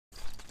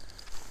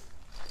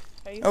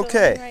Are you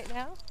Okay. filming right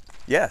now?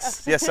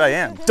 Yes, yes I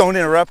am. Don't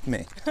interrupt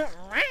me.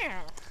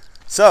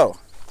 So,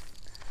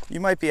 you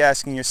might be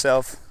asking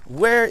yourself,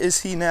 where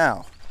is he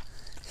now?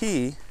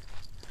 He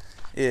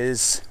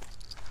is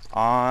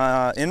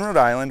in Rhode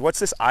Island. What's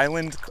this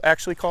island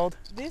actually called?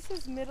 This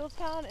is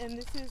Middletown, and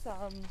this is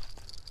I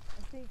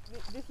think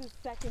this is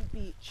Second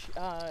Beach.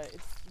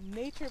 It's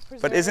nature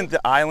preserve. But isn't the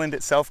island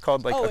itself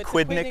called like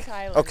Aquidneck? It's Aquidneck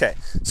Island. Okay,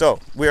 so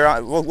we're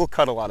on. We'll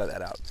cut a lot of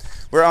that out.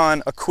 We're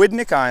on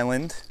Aquidneck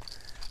Island,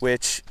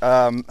 which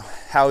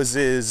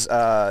houses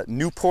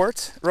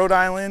Newport, Rhode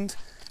Island,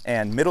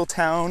 and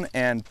Middletown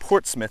and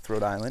Portsmouth,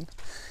 Rhode Island,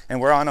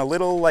 and we're on a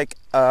little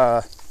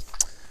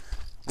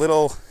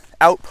little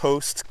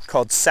outpost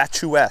called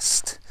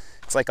Sachuest.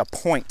 It's like a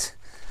point,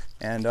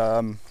 and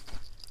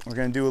we're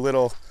gonna do a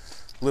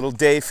little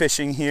day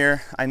fishing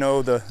here. I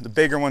know the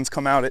bigger ones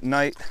come out at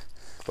night,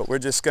 but we're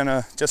just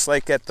gonna, just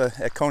like at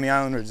Coney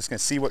Island, we're just gonna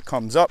see what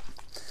comes up.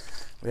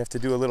 We have to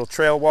do a little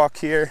trail walk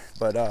here,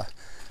 but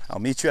I'll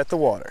meet you at the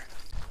water.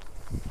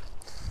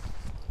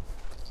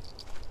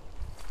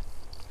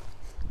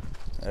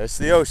 There's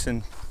the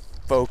ocean,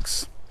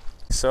 folks.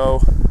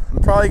 So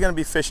I'm probably gonna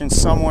be fishing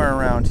somewhere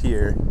around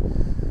here.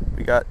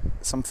 We got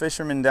some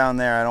fishermen down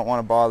there. I don't want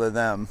to bother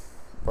them,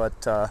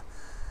 but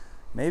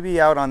maybe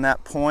out on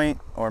that point,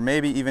 or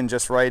maybe even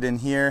just right in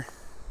here.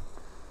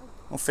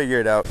 We'll figure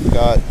it out.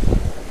 Got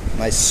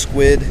my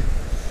squid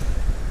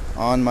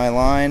on my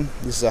line.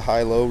 This is a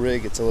high-low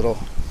rig. It's a little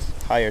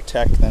higher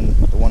tech than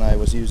the one I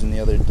was using the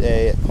other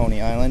day at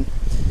Coney Island.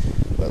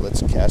 But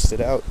let's cast it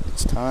out.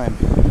 It's time.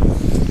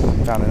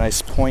 Found a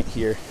nice point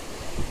here.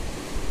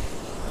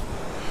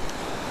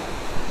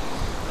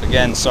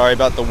 Again, sorry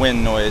about the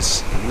wind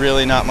noise.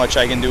 Really not much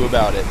I can do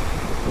about it.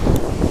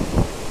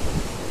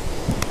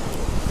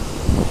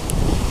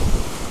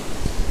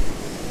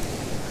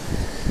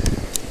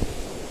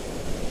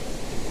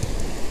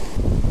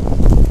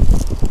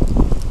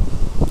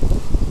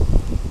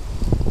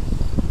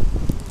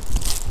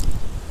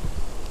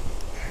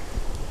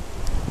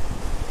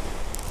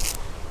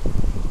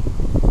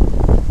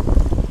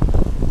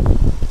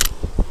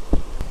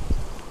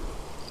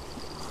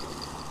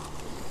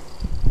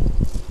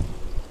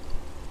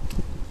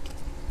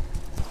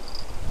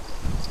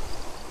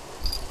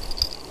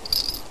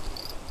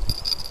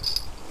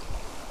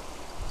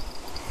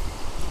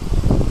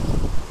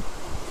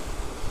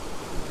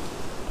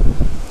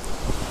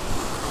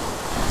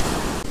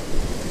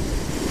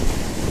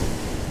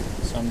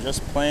 I'm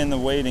just playing the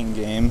waiting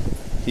game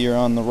here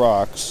on the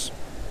rocks.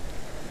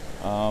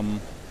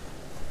 Not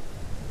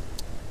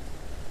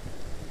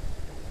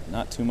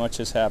too much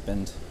has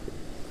happened.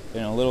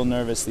 Been a little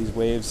nervous. These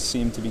waves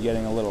seem to be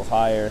getting a little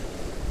higher,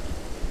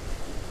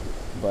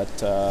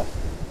 but I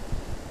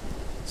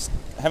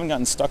haven't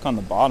gotten stuck on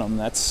the bottom.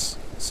 That's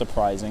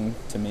surprising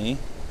to me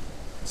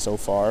so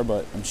far,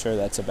 but I'm sure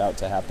that's about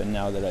to happen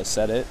now that I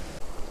said it.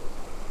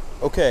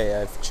 Okay,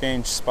 I've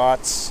changed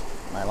spots.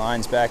 My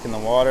line's back in the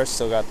water,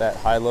 still got that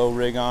high-low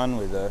rig on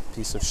with a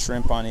piece of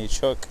shrimp on each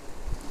hook.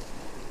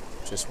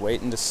 Just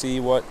waiting to see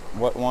what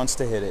wants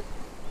to hit it.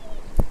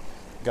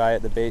 Guy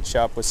at the bait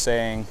shop was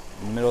saying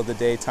in the middle of the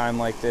daytime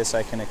like this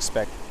I can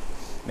expect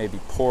maybe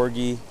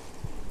porgy.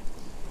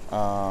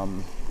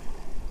 Forget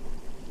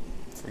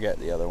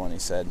the other one he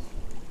said.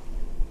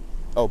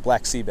 Oh,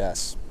 black sea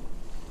bass.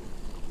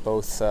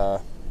 Both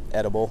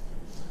edible.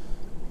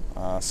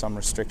 Some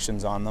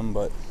restrictions on them,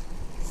 but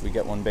if we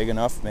get one big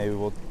enough, maybe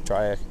we'll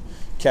try a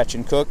catch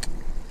and cook.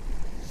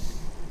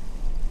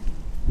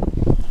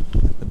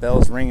 The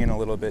bell's ringing a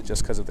little bit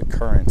just because of the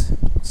current,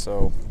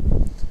 so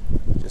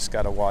just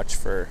got to watch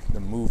for the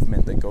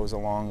movement that goes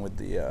along with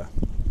the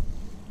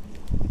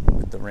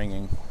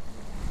ringing.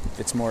 If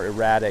it's more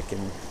erratic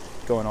and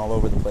going all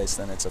over the place,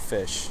 then it's a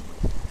fish.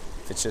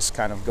 If it's just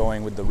kind of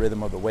going with the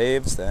rhythm of the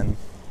waves, then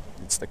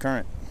it's the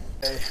current.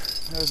 Okay,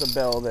 there's a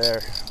bell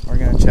there. We're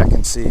gonna check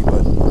and see,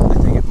 but I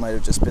think it might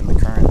have just been the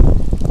current.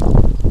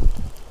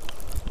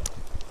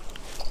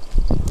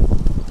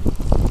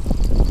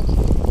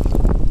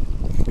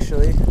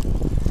 Actually,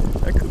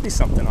 there could be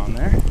something on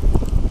there.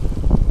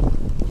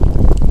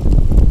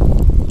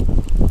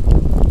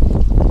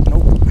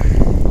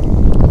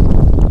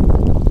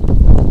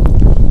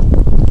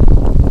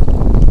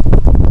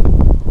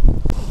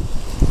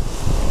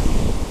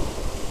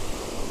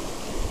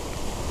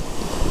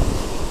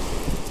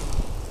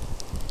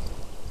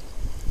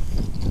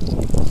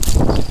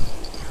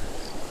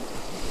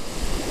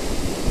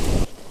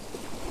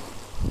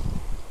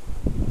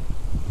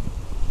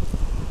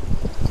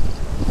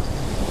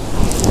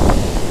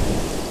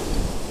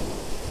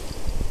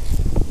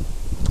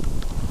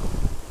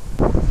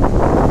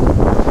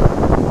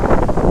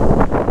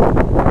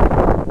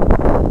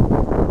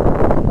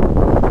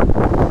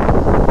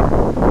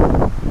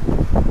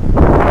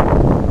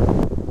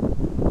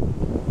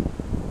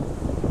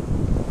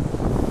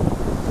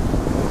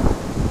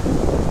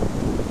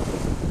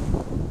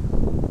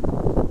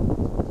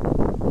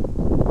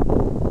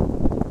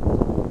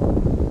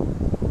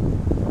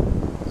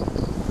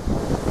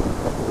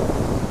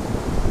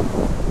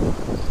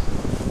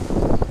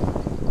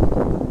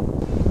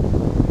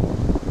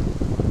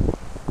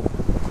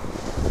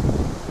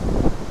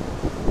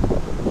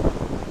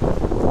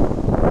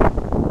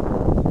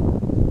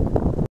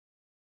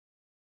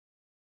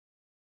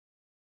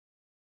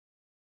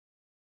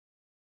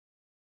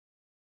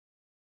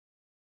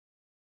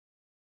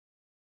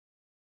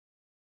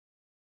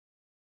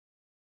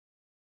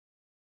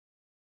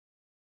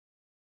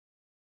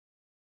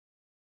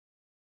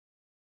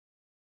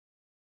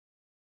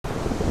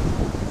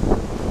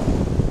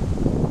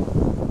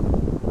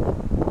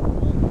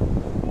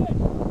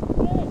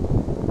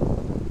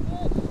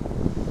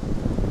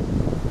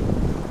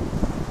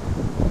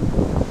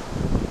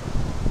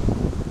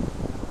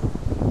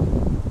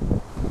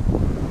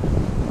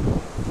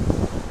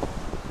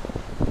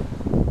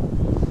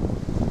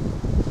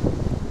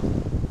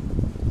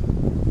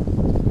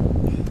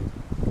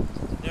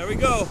 we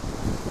go.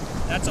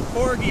 That's a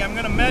porgy. I'm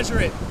gonna measure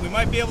it. We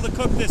might be able to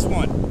cook this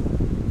one.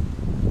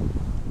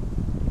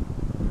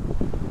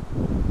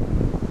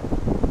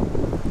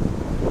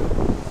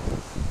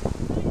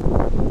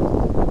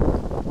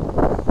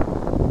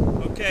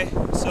 Okay,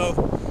 so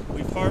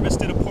we've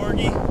harvested a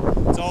porgy.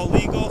 It's all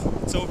legal.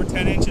 It's over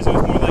 10 inches. It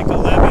was more like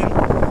 11,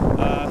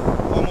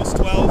 almost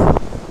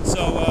 12.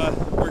 So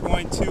we're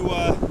going to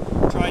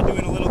try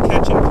doing a little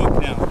catch and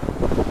cook now.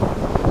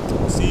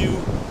 See you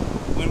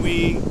when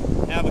we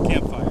have a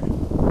campfire.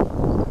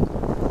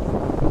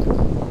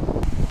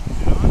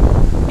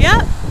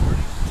 Yep,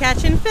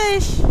 catching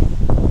fish.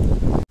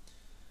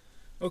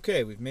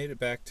 Okay, we've made it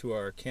back to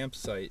our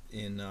campsite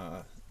in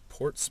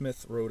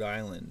Portsmouth, Rhode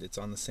Island. It's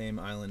on the same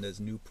island as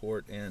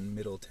Newport and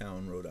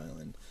Middletown, Rhode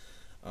Island.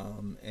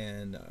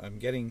 And I'm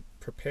getting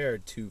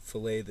prepared to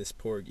fillet this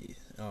porgy.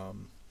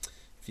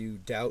 If you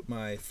doubt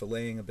my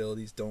filleting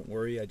abilities, don't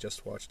worry. I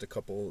just watched a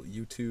couple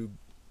YouTube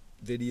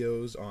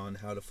videos on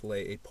how to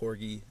fillet a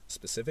porgy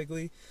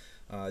specifically.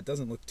 It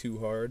doesn't look too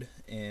hard,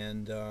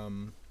 and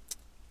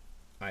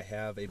I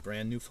have a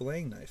brand new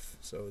filleting knife.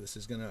 So this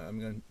is I'm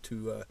going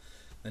to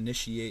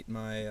initiate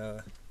my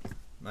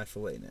my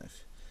fillet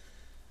knife.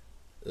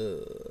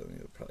 I'm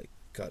gonna probably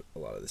cut a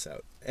lot of this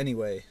out.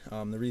 Anyway,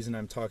 the reason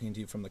I'm talking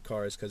to you from the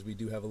car is because we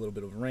do have a little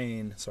bit of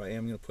rain, so I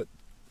am going to put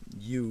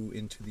you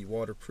into the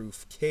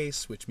waterproof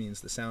case, which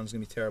means the sound's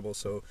going to be terrible,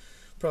 so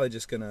probably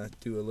just going to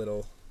do a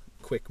little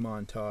quick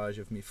montage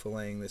of me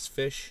filleting this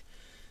fish,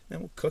 then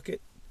we'll cook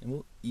it and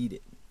we'll eat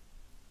it.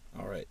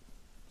 Alright,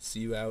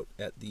 see you out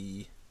at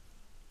the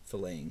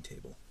filleting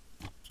table.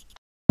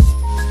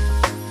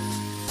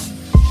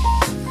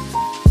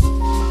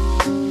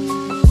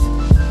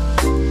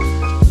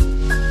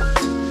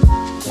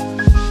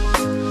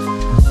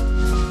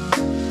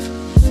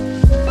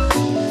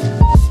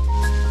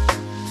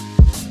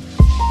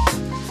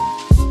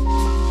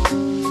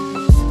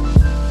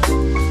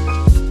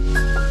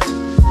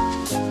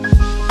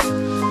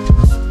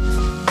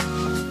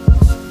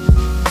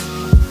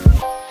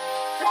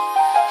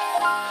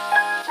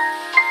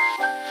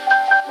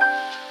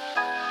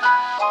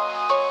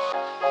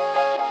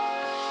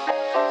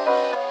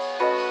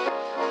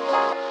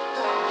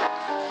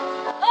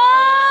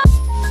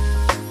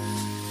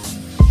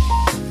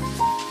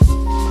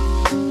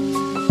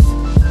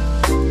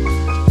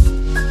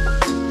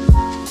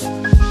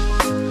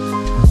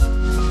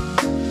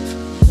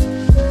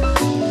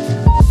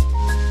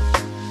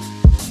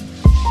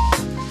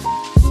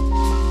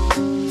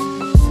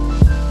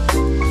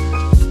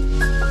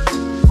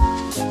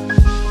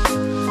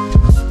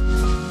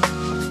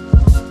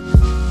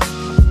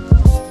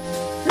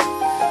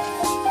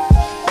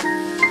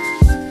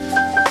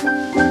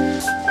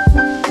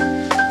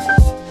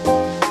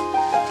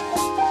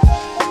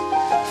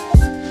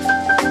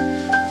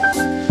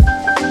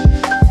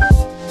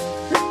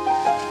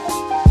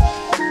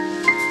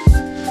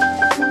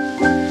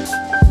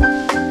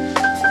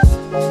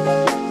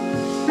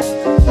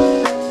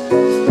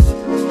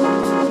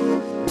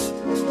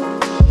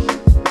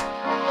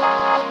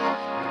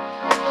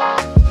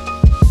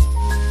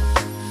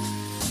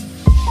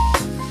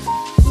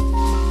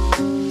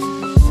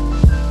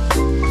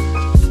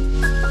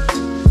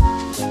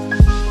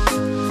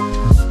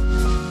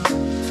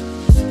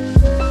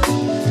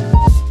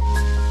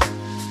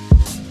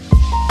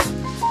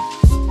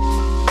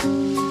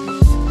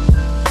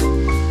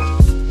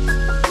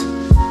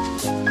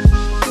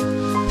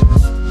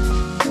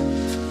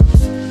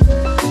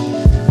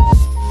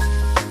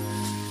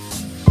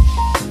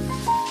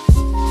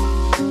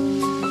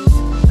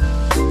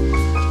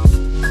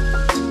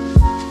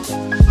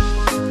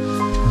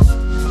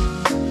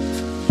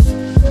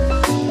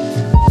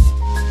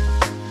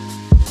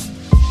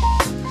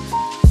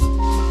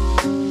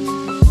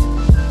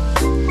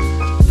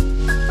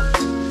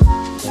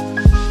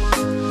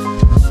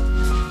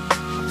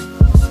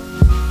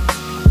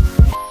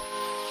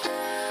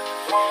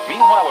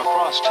 Meanwhile,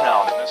 across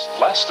town in this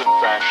less than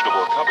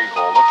fashionable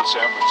cubbyhole of the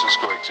San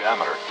Francisco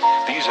Examiner,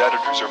 these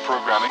editors are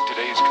programming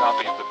today's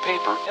copy of the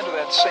paper into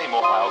that same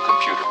Ohio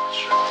computer.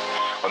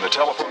 When the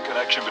telephone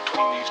connection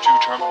between these two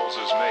terminals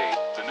is made,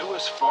 the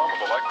newest form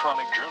of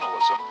electronic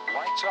journalism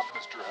lights up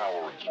Mr.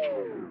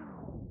 Howard.